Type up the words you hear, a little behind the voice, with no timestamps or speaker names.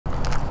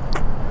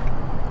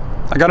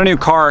I got a new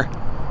car.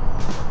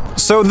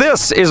 So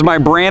this is my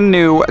brand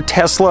new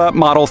Tesla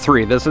Model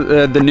 3. This is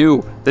the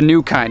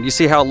new kind. You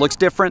see how it looks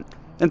different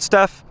and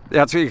stuff?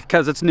 That's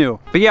because it's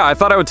new. But yeah, I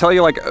thought I would tell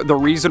you like the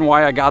reason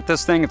why I got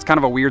this thing. It's kind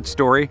of a weird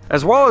story,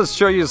 as well as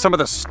show you some of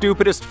the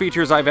stupidest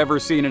features I've ever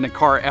seen in a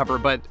car ever,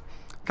 but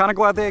kind of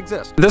glad they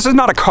exist. This is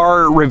not a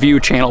car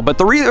review channel, but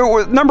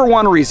the number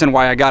one reason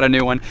why I got a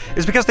new one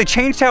is because they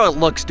changed how it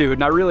looks, dude,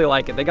 and I really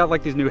like it. They got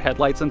like these new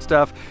headlights and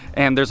stuff,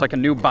 and there's like a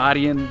new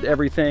body and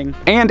everything.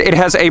 And it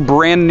has a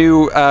brand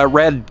new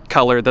red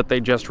color that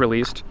they just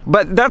released.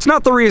 But that's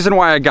not the reason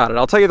why I got it.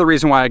 I'll tell you the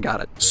reason why I got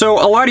it. So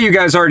a lot of you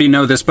guys already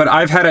know this, but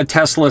I've had a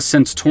Tesla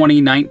since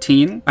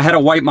 2019. I had a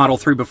white Model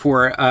 3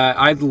 before.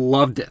 I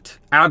loved it.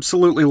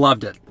 Absolutely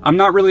loved it. I'm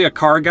not really a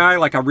car guy,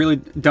 like I really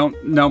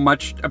don't know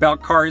much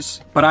about cars,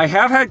 but I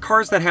have had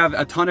cars that have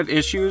a ton of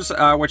issues,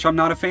 which I'm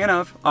not a fan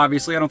of.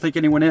 Obviously, I don't think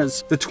anyone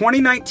is. The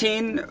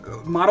 2019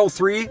 Model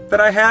 3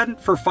 that I had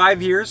for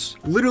 5 years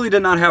literally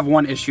did not have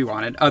one issue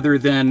on it other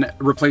than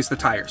replace the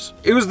tires.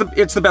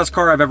 It's the best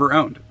car I've ever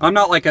owned. I'm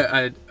not like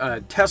a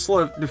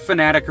Tesla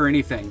fanatic or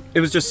anything. It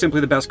was just simply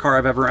the best car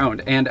I've ever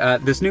owned. And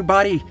this new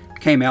body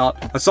came out.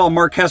 I saw a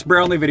Marquez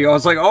Brownlee video. I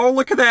was like, oh,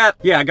 look at that.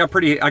 Yeah, I got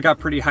pretty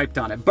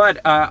hyped on it, but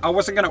I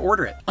wasn't gonna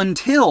order it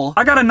until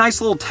I got a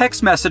nice little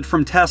text message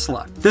from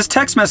Tesla. This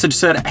text message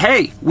said,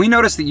 hey, we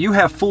noticed that you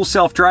have full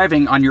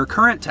self-driving on your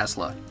current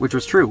Tesla, which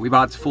was true. We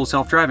bought full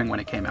self-driving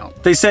when it came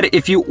out. They said,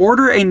 if you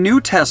order a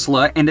new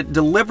Tesla and it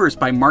delivers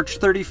by March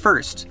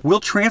 31st, we'll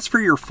transfer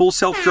your full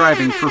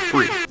self-driving for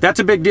free. That's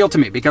a big deal to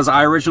me because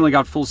I originally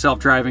got full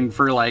self-driving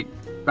for like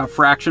a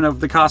fraction of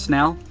the cost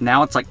now.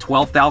 Now it's like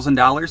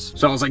 $12,000.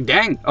 So I was like,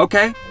 dang,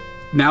 okay,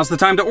 now's the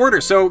time to order.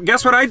 So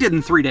guess what I did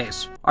in 3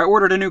 days? I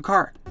ordered a new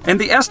car. And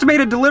the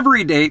estimated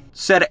delivery date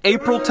said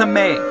April to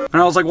May.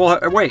 And I was like, well,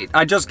 wait,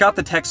 I just got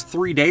the text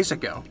 3 days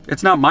ago.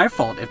 It's not my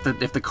fault if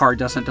the car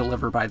doesn't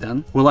deliver by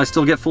then. Will I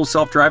still get full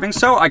self-driving?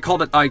 So I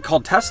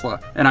called Tesla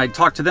and I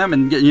talked to them,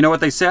 and you know what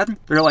they said?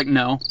 They're like,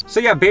 no.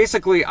 So yeah,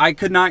 basically I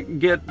could not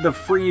get the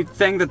free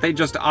thing that they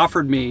just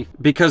offered me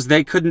because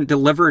they couldn't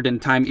deliver it in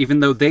time,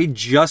 even though they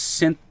just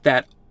sent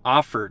that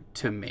offered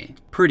to me.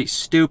 Pretty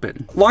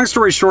stupid. Long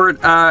story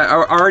short, I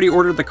already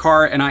ordered the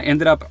car and I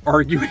ended up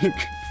arguing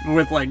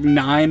with like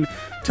 9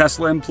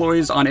 Tesla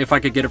employees on if I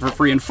could get it for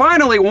free. And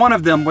finally, one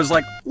of them was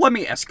like, let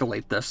me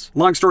escalate this.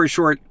 Long story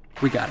short,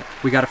 we got it.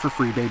 We got it for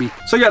free, baby.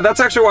 So yeah, that's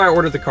actually why I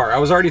ordered the car. I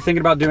was already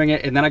thinking about doing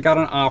it, and then I got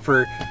an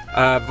offer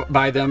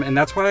by them, and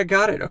that's why I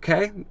got it,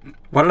 okay?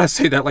 Why did I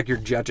say that like you're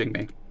judging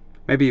me?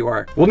 Maybe you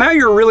are. Well, now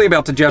you're really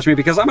about to judge me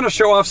because I'm gonna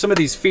show off some of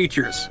these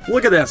features.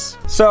 Look at this.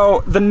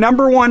 So the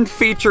number one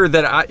feature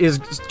that is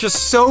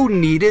just so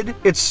needed,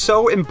 it's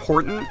so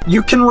important.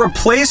 You can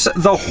replace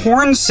the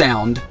horn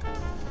sound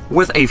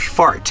with a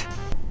fart.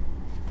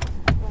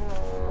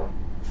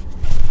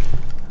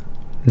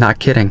 Not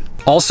kidding.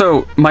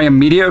 Also, my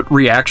immediate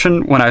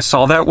reaction when I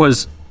saw that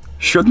was,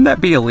 shouldn't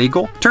that be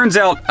illegal? Turns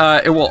out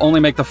it will only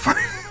make the fart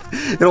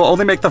it'll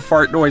only make the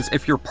fart noise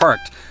if you're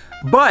parked.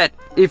 But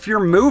if you're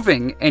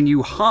moving and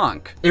you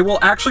honk, it will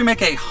actually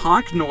make a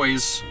honk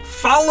noise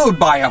followed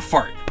by a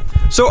fart.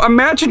 So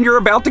imagine you're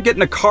about to get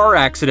in a car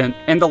accident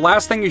and the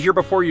last thing you hear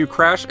before you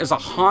crash is a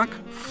honk,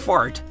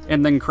 fart,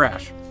 and then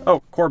crash.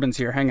 Oh, Corbin's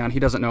here. Hang on, he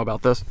doesn't know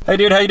about this. Hey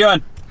dude, how you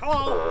doing?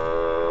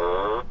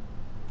 Hello.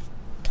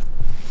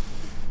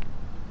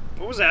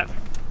 What was that?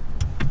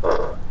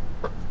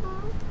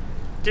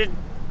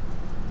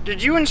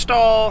 Did you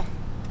install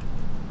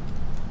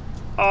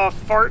a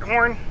fart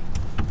horn?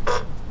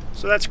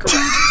 So that's correct.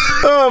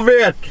 Oh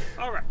man.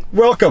 All right.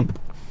 Welcome.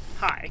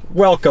 Hi.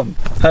 Welcome.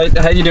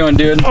 How you doing,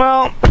 dude?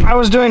 Well, I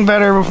was doing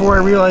better before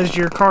I realized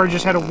your car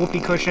just had a whoopee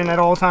cushion at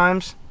all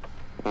times.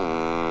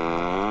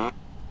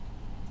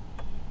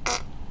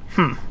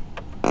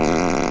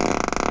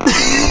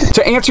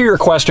 To answer your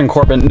question,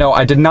 Corbin, no,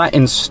 I did not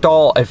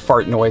install a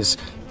fart noise.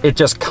 It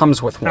just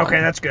comes with one.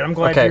 Okay, that's good. I'm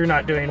glad you're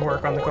not doing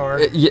work on the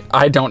car.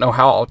 I don't know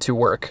how to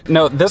work.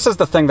 No, this is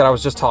the thing that I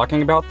was just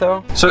talking about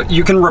though. So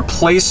you can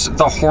replace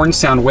the horn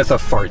sound with a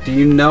fart. Do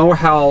you know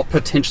how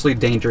potentially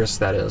dangerous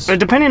that is?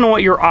 Depending on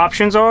what your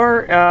options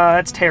are,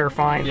 that's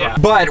terrifying. Yeah.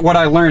 But what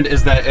I learned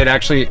is that it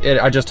actually,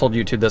 I just told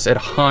YouTube this, it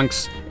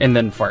honks and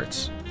then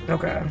farts.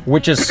 Okay.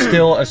 Which is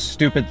still a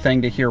stupid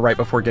thing to hear right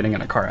before getting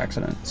in a car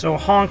accident. So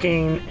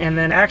honking and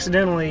then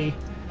accidentally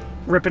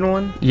ripping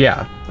one?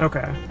 Yeah.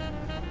 Okay.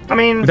 I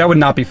mean, that would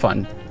not be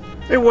fun.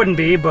 It wouldn't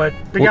be, but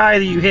the guy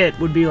that you hit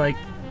would be like,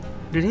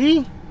 did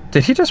he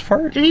just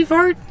fart? Did he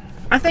fart?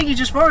 I think he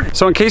just farted.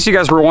 So in case you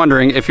guys were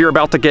wondering, if you're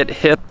about to get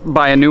hit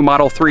by a new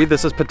Model 3,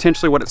 this is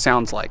potentially what it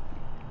sounds like.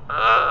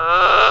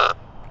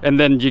 And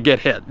then you get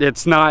hit.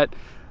 It's not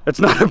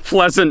a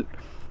pleasant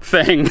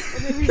thing. And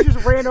then you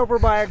just ran over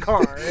by a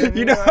car.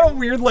 You know how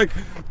weird like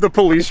the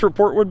police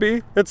report would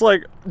be? It's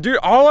like, dude,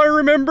 all I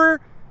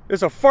remember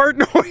is a fart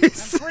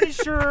noise. I'm pretty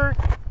sure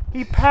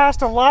he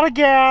passed a lot of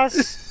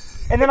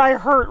gas and then I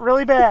hurt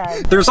really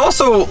bad. There's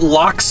also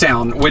lock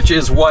sound, which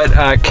is what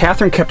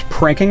Catherine kept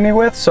pranking me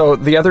with. So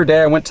the other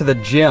day I went to the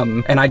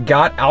gym and I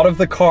got out of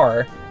the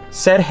car,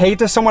 said hey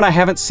to someone I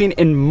haven't seen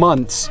in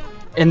months,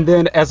 And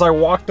then as I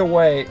walked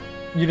away,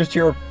 you just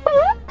hear,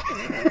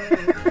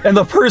 and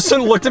the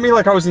person looked at me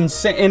like I was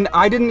insane. And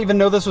I didn't even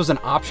know this was an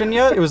option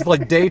yet. It was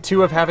like day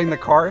 2 of having the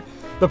car.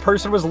 The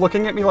person was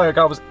looking at me like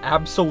I was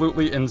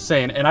absolutely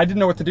insane, and I didn't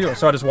know what to do,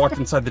 so I just walked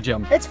inside the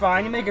gym. It's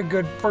fine. You make a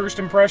good first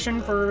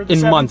impression for the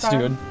In months,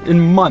 dude.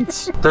 In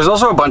months. There's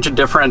also a bunch of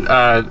different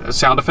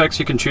sound effects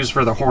you can choose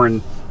for the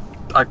horn.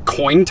 A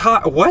coin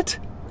toss? What?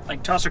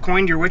 Like toss a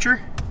coin to your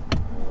Witcher?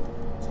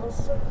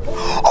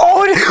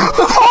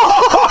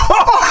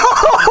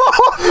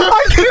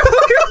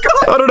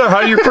 I don't know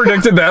how you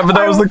predicted that, but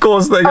that was the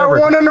coolest thing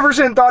ever. I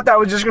 100% thought that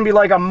was just gonna be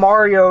like a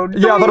Mario.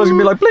 Yeah, I thought it was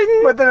gonna be like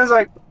bling. But then it's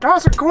like,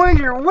 toss a coin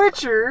to your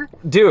Witcher.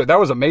 Dude, that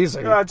was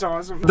amazing. That's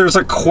awesome. There's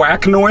a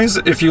quack noise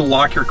if you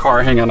lock your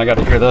car. Hang on, I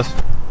gotta hear this.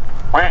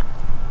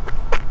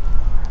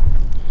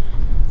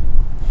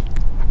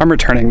 I'm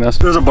returning this.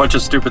 There's a bunch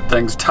of stupid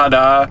things.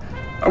 Ta-da.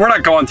 We're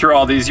not going through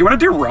all these. You want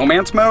to do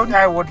romance mode?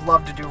 I would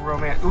love to do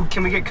romance. Ooh,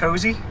 can we get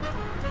cozy?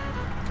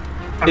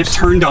 It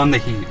turned on the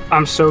heat.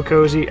 I'm so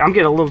cozy. I'm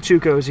getting a little too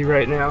cozy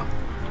right now.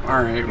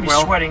 All right, I'm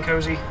well. sweating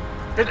cozy.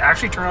 Did it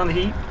actually turn on the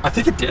heat? I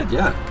think it did,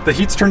 yeah. The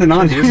heat's turning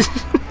on, dude.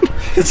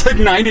 It's like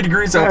 90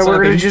 degrees outside.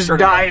 We're gonna just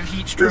die of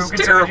heat stroke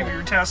inside of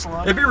your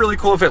Tesla. It'd be really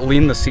cool if it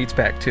leaned the seats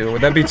back too.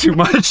 Would that be too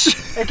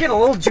much? It get a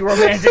little too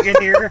romantic in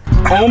here.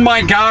 Oh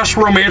my gosh,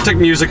 romantic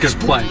music is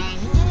playing.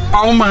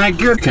 Oh my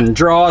god. Can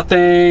draw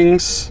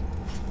things.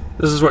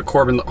 This is what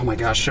Corbin, oh my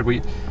gosh, should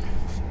we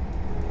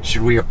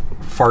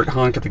fart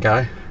honk at the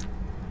guy?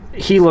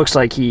 He looks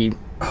like he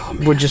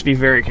would just be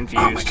very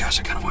confused. Oh my gosh,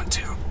 I kind of want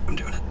to. I'm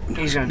doing it.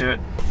 He's gonna do it.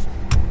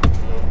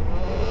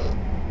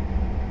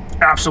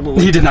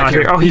 Absolutely. He did not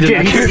hear it. Oh, he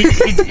did.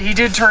 He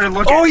did turn and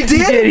look. Oh, he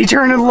did? He did. He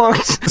turned and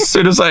looked. As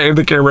soon as I aimed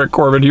the camera at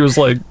Corbin, he was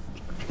like,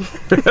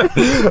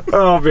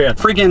 oh man.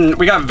 Freaking,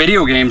 we got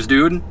video games,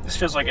 dude. This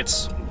feels like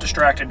it's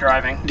distracted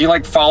driving. Do you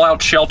like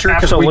Fallout Shelter?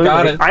 Absolutely. We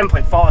got it. I haven't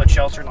played Fallout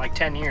Shelter in like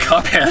 10 years.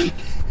 Cuphead.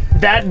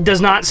 That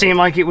does not seem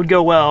like it would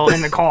go well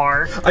in the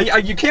car.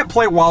 You can't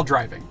play while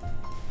driving.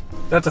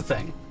 That's a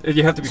thing.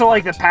 You have to be. So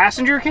like the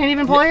passenger can't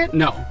even play it?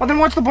 No. Well then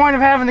what's the point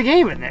of having the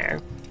game in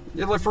there?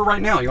 Yeah, like for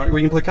right now,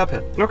 we can play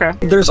Cuphead. Okay.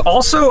 There's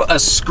also a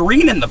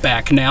screen in the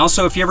back now,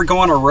 so if you ever go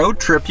on a road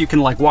trip, you can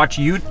like watch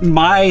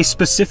my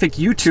specific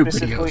YouTube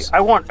videos. I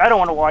don't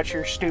want to watch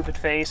your stupid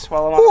face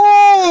while I'm on.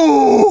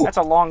 Whoa! That's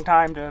a long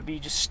time to be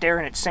just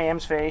staring at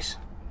Sam's face.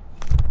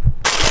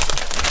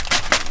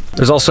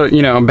 There's also,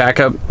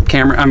 backup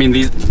camera. I mean,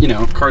 these,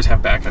 cars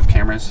have backup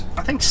cameras.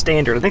 I think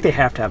standard. I think they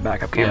have to have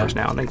backup cameras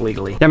now. I think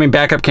legally. Yeah, I mean,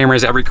 backup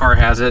cameras. Every car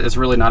has it. It's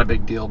really not a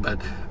big deal,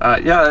 but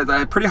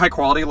yeah, pretty high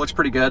quality. It looks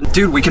pretty good.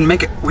 Dude, we can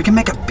make it. We can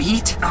make a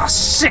beat. Oh,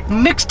 sick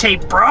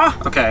mixtape,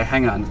 brah. Okay,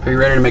 hang on. Are you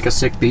ready to make a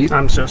sick beat?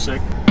 I'm so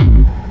sick.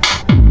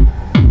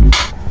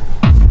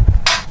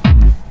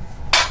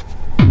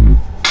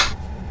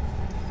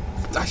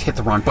 I hit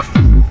the wrong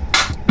button.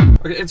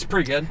 Okay, it's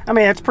pretty good. I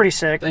mean, it's pretty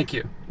sick. Thank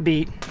you.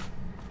 Beat.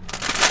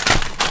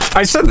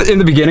 I said in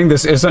the beginning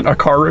this isn't a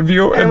car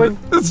review, and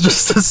it's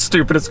just the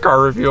stupidest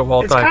car review of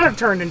all time. It's kind of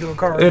turned into a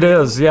car review. It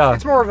is, yeah.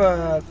 It's more of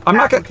a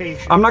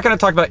application. I'm not going to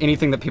talk about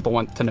anything that people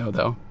want to know,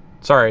 though.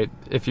 Sorry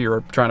if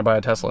you're trying to buy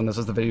a Tesla and this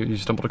is the video you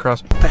stumbled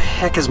across. What the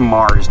heck is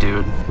Mars,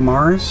 dude?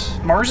 Mars?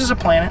 Mars is a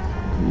planet.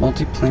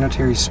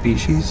 Multiplanetary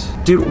species?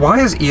 Dude,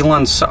 why is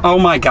Elon so... Oh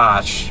my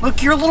gosh.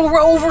 Look, your little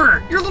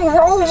rover! Your little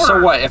rover!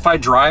 So what, if I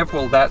drive,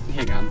 will that...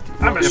 Hang on.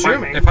 I'm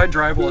assuming. If I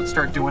drive, will it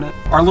start doing it?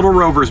 Our little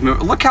rover's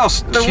moving. Look how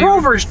cute. The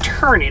rover's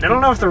turning. I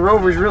don't know if the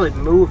rover's really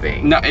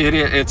moving. No,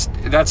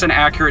 that's an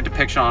accurate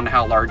depiction on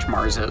how large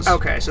Mars is.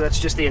 Okay, so that's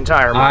just the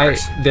entire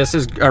Mars. This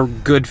is a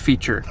good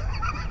feature.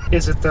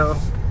 Is it though?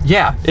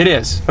 Yeah, it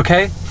is,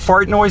 okay?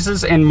 Fart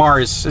noises and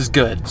Mars is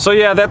good. So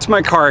yeah, that's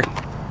my car.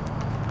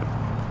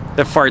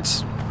 That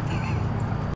farts.